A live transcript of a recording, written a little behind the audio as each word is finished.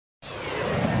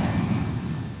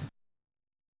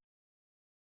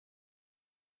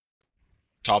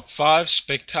Top 5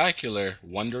 Spectacular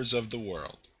Wonders of the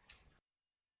World.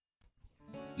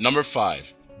 Number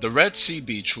 5. The Red Sea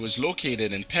Beach, which is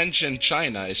located in Penjin,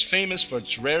 China, is famous for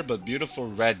its rare but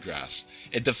beautiful red grass.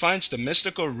 It defines the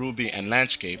mystical ruby and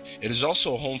landscape. It is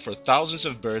also home for thousands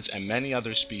of birds and many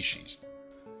other species.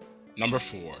 Number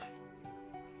 4.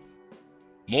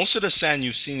 Most of the sand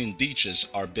you've seen in beaches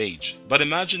are beige, but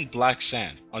imagine black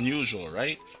sand. Unusual,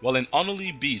 right? Well, in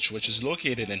Honolulu Beach, which is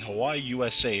located in Hawaii,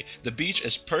 USA, the beach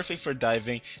is perfect for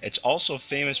diving. It's also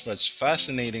famous for its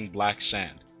fascinating black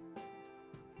sand.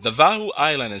 The Vahu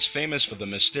Island is famous for the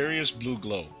mysterious blue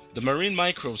glow. The marine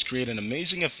microbes create an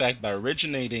amazing effect by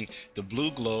originating the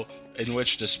blue glow, in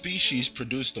which the species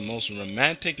produce the most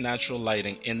romantic natural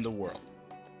lighting in the world.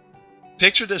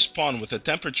 Picture this pond with a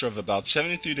temperature of about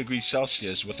 73 degrees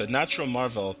Celsius with a natural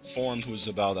marvel formed who is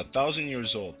about 1,000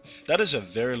 years old. That is a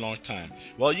very long time.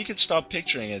 Well, you can stop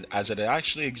picturing it as it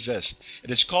actually exists.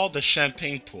 It is called the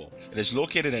Champagne Pool. It is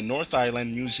located in North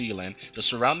Island, New Zealand. The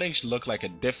surroundings look like a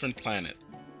different planet.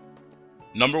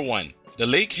 Number 1. The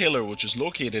Lake Hiller, which is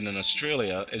located in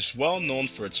Australia, is well known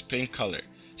for its pink color.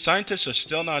 Scientists are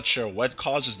still not sure what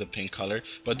causes the pink color,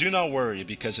 but do not worry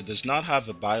because it does not have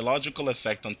a biological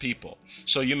effect on people,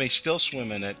 so you may still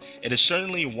swim in it. It is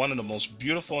certainly one of the most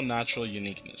beautiful natural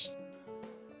uniqueness.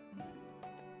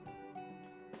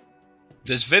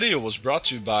 This video was brought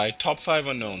to you by Top 5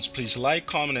 Unknowns. Please like,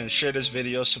 comment, and share this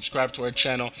video. Subscribe to our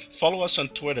channel. Follow us on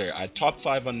Twitter at Top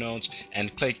 5 Unknowns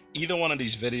and click either one of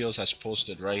these videos as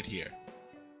posted right here.